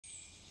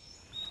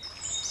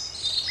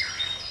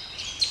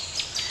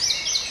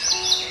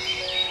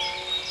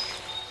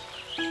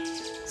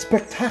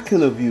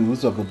Spectacular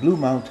views of the Blue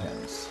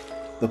Mountains,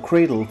 the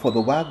cradle for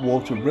the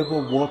Wagwater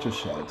River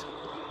watershed,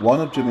 one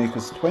of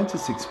Jamaica's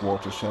 26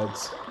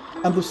 watersheds,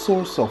 and the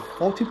source of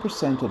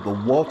 40% of the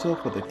water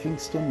for the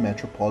Kingston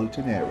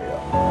metropolitan area.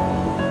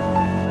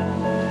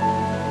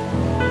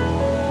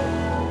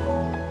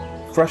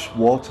 Fresh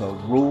water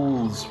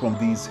rolls from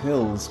these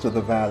hills to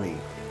the valley,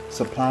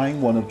 supplying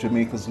one of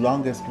Jamaica's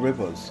longest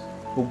rivers,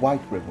 the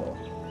White River,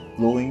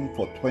 flowing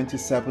for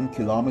 27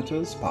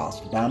 kilometers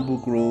past bamboo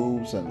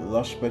groves and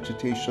lush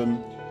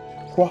vegetation,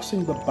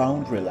 crossing the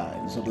boundary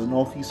lines of the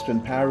northeastern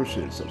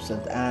parishes of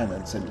St Ann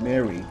and St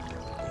Mary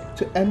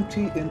to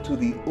empty into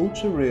the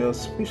Ocho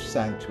Rios Fish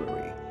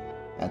Sanctuary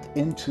and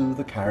into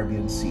the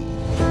Caribbean Sea.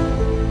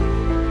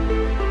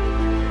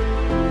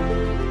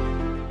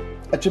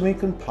 A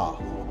Jamaican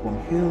Path from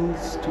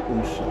hills to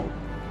ocean.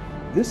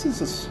 This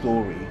is a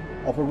story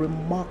of a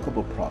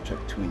remarkable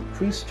project to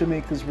increase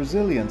Jamaica's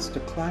resilience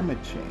to climate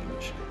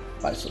change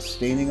by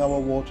sustaining our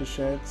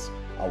watersheds,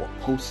 our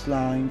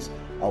coastlines,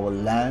 our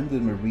land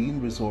and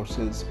marine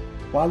resources,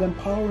 while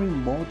empowering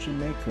more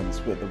Jamaicans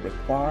with the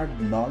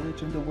required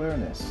knowledge and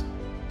awareness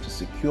to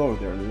secure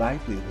their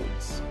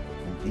livelihoods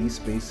in these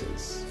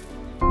spaces.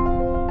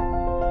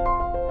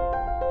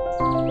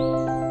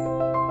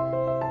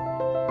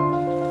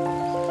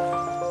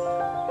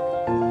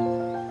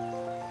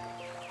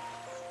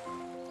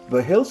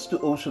 The Hills to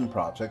Ocean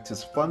project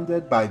is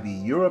funded by the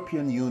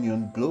European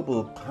Union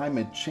Global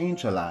Climate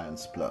Change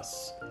Alliance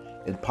Plus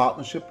in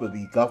partnership with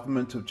the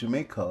Government of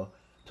Jamaica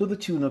to the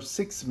tune of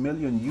 €6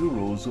 million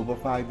over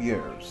 5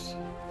 years.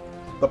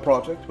 The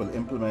project will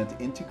implement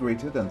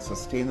integrated and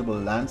sustainable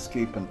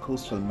landscape and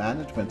coastal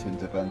management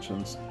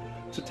interventions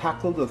to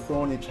tackle the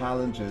thorny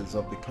challenges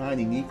of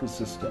declining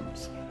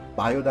ecosystems,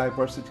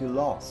 biodiversity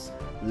loss,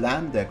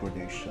 land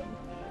degradation,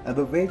 and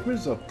the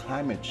vagaries of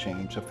climate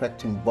change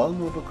affecting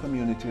vulnerable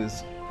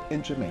communities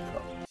in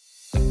Jamaica.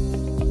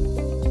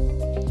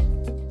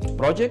 The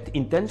project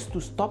intends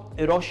to stop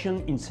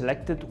erosion in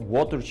selected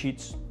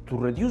watersheds to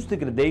reduce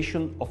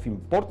degradation of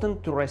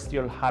important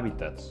terrestrial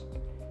habitats,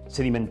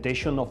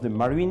 sedimentation of the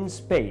marine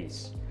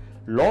space,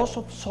 loss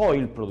of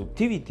soil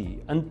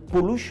productivity, and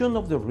pollution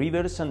of the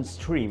rivers and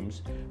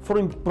streams for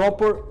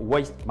improper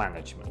waste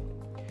management.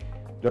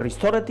 The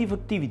restorative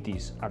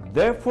activities are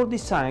therefore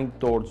designed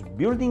towards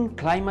building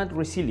climate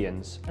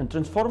resilience and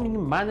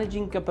transforming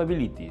managing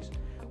capabilities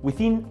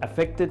within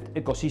affected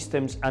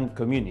ecosystems and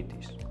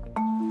communities.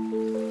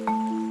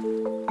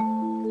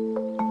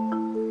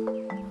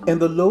 In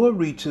the lower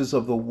reaches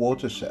of the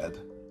watershed,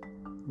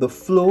 the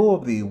flow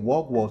of the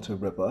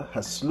Wagwater River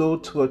has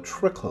slowed to a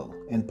trickle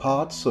in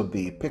parts of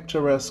the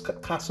picturesque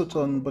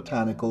Castleton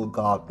Botanical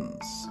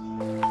Gardens.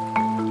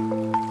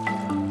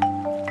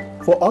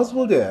 For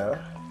Oswald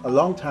Eyre, a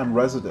longtime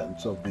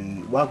resident of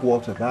the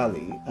Wagwater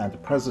Valley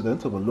and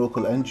president of a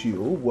local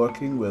NGO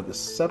working with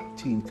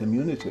 17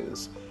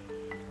 communities,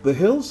 the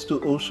Hills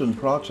to Ocean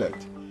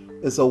project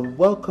is a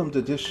welcomed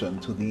addition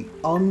to the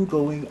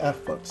ongoing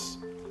efforts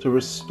to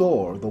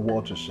restore the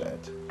watershed.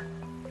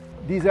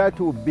 These are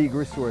two big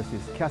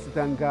resources,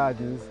 Castleton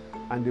Gardens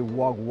and the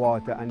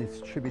Wagwater and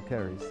its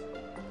tributaries.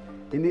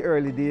 In the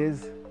early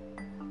days,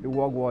 the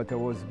Wagwater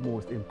was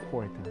most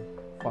important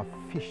for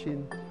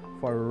fishing,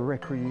 for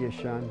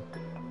recreation,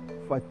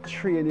 for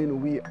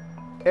training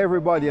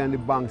everybody on the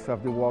banks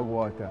of the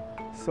Wagwater,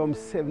 some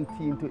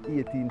 17 to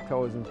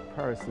 18,000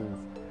 persons.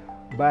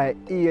 By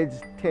age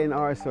 10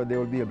 or so, they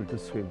will be able to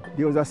swim.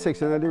 There was a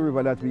section of the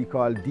river that we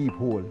call Deep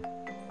Hole,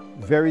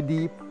 very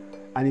deep,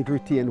 and it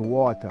retained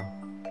water.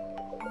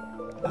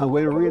 And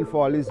when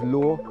rainfall is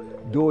low,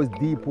 those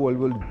deep holes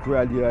will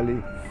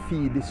gradually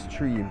feed the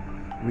stream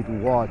with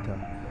water.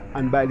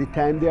 And by the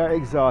time they are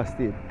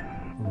exhausted,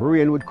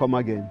 rain would come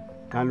again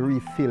and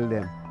refill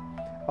them.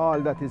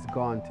 All that is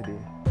gone today.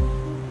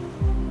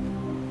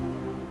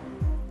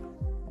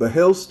 The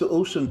Hills to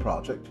Ocean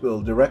project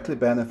will directly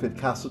benefit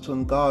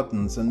Castleton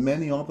Gardens and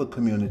many other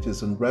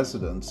communities and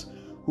residents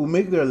who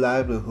make their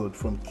livelihood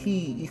from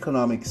key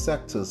economic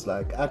sectors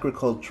like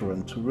agriculture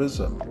and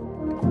tourism.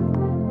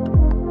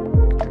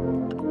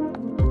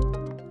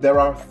 There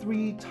are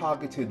 3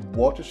 targeted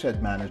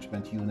watershed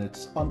management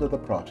units under the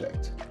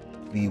project: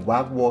 the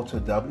Wagwater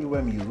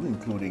WMU,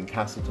 including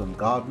Castleton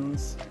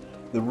Gardens,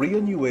 the Rio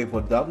Nuevo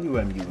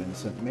WMU in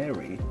St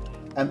Mary,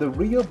 and the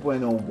Rio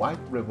Bueno White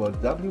River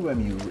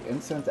WMU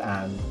in St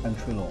Ann and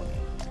Trelawny.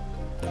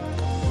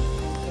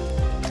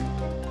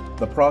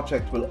 The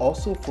project will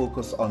also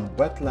focus on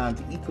wetland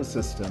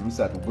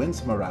ecosystems at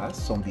Winds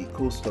Morass on the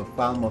coast of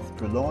Falmouth,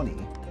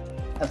 Trelawny,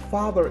 and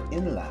farther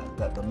inland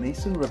at the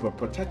Mason River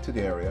Protected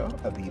Area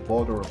at the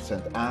border of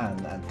St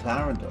Ann and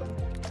Clarendon,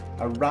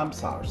 a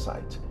Ramsar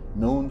site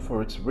known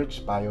for its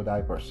rich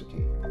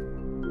biodiversity.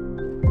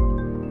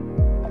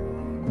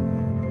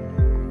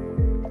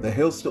 The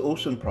Hills to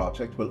Ocean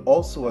project will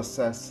also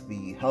assess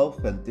the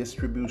health and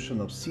distribution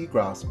of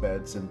seagrass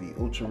beds in the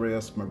Ocho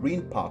Rios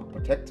Marine Park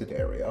Protected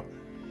Area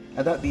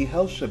and at the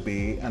Hellshire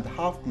Bay and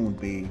Half Moon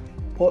Bay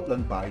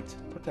Portland Bight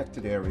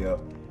Protected Area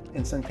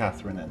in St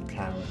Catherine and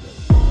Clarendon.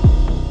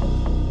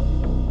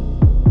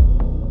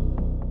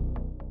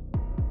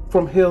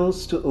 From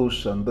hills to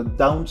ocean, the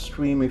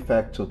downstream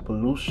effect of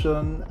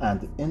pollution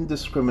and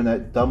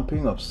indiscriminate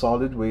dumping of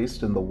solid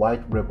waste in the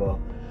White River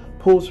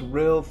pose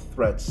real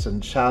threats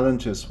and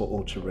challenges for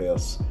Ocho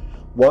Rios,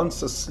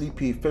 once a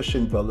sleepy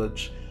fishing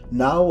village,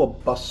 now a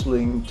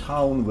bustling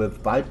town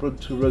with vibrant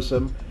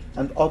tourism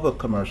and other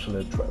commercial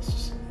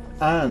interests,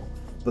 and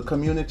the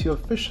community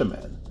of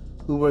fishermen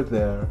who were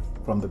there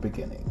from the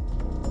beginning.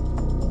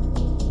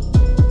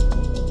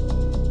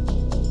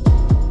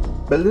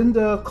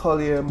 Belinda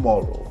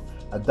Collier-Morrow,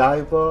 a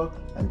diver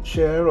and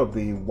chair of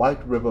the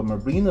White River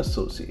Marine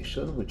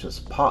Association, which has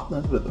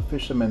partnered with the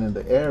fishermen in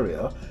the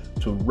area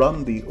to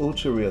run the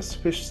Ocho Rios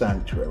Fish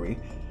Sanctuary,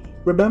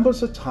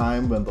 remembers a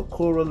time when the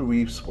coral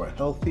reefs were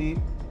healthy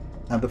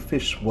and the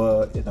fish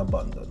were in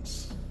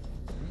abundance.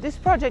 This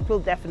project will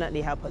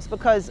definitely help us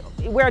because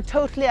we're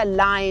totally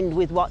aligned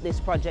with what this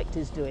project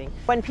is doing.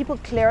 When people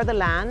clear the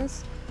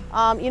lands,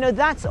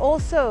 that's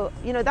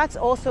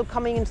also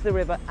coming into the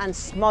river and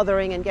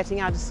smothering and getting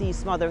out to sea,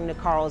 smothering the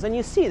corals. And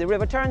you see the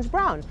river turns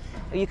brown.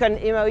 You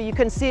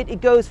can see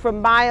it goes for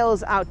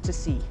miles out to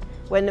sea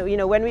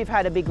when we've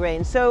had a big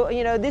rain. So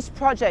this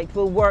project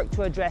will work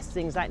to address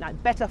things like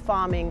that. Better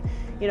farming,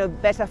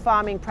 better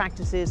farming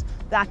practices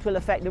that will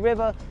affect the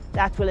river.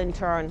 That will in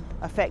turn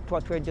affect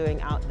what we're doing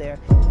out there.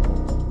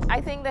 I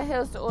think the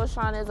Hills to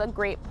Ocean is a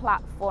great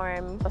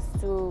platform for us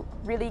to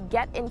really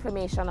get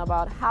information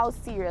about how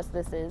serious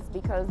this is,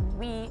 because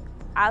we,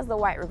 as the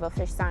White River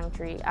Fish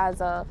Sanctuary,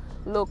 as a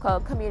local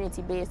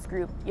community-based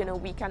group,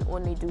 we can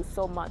only do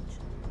so much.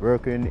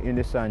 Working in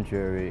the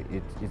sanctuary,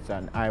 it's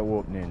an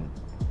eye-opening,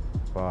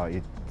 for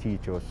it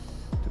teaches us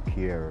to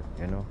care,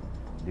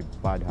 the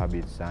bad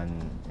habits and,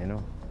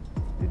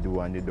 the do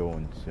and the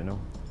don'ts,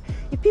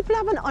 If people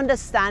have an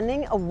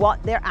understanding of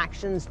what their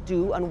actions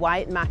do and why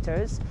it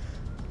matters,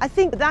 I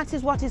think that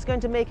is what is going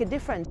to make a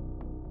difference.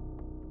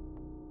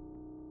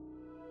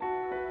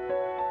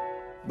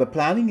 The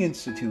Planning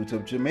Institute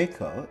of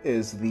Jamaica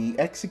is the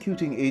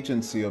executing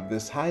agency of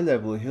this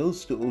high-level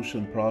Hills to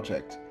Ocean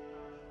project.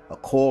 A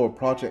core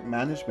project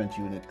management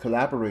unit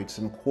collaborates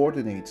and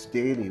coordinates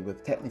daily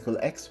with technical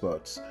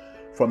experts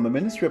from the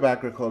Ministry of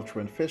Agriculture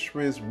and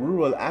Fisheries,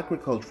 Rural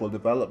Agricultural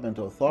Development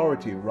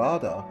Authority,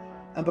 RADA,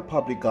 and the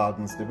Public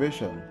Gardens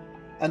Division,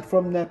 and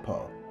from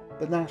NEPA,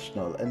 the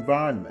National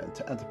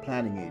Environment and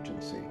Planning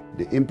Agency.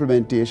 The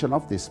implementation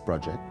of this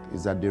project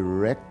is a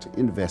direct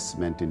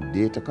investment in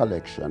data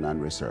collection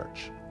and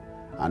research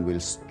and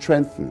will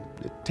strengthen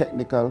the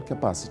technical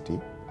capacity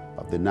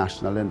of the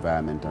National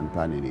Environment and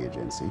Planning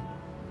Agency,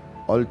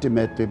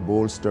 ultimately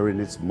bolstering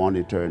its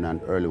monitoring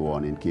and early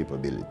warning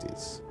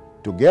capabilities.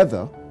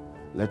 Together,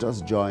 let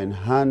us join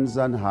hands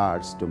and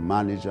hearts to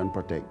manage and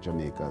protect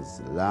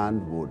Jamaica's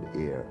land, wood,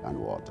 air, and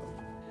water.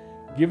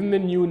 Given the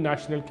new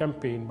national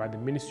campaign by the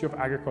Ministry of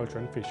Agriculture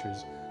and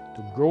Fisheries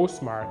to grow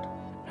smart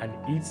and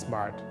eat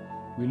smart,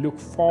 we look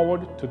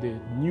forward to the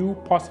new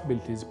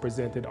possibilities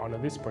presented under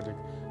this project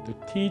to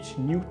teach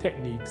new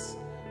techniques,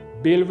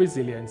 build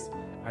resilience,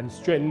 and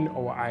strengthen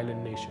our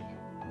island nation.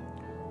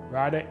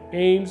 RADA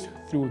aims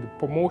through the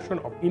promotion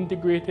of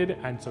integrated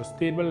and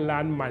sustainable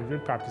land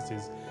management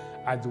practices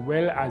as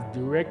well as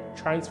direct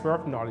transfer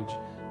of knowledge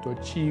to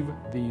achieve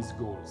these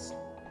goals.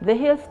 The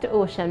Hills to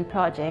Ocean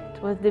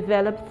project was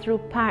developed through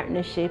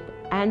partnership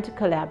and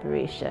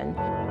collaboration.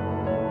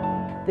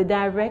 The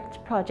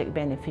direct project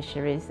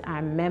beneficiaries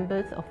are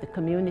members of the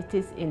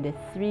communities in the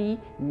 3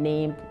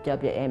 named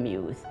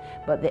WMUs,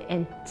 but the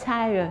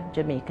entire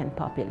Jamaican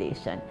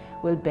population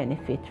will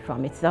benefit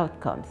from its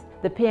outcomes.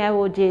 The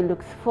PIOJ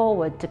looks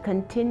forward to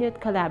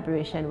continued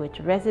collaboration with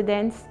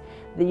residents,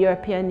 the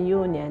European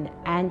Union,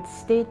 and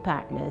state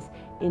partners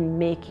in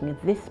making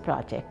this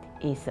project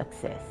a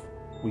success.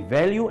 We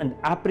value and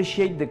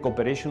appreciate the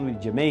cooperation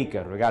with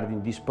Jamaica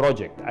regarding this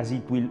project, as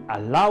it will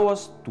allow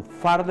us to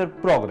further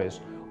progress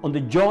on the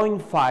joint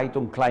fight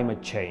on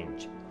climate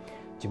change.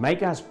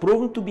 Jamaica has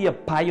proven to be a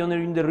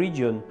pioneer in the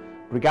region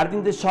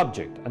regarding the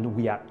subject, and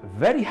we are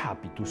very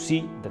happy to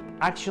see that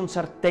actions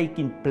are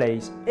taking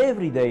place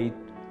every day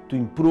to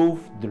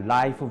improve the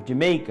life of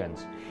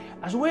Jamaicans,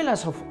 as well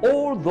as of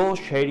all those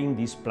sharing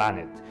this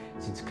planet,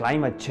 since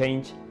climate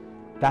change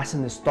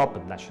doesn't stop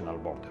at national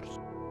borders.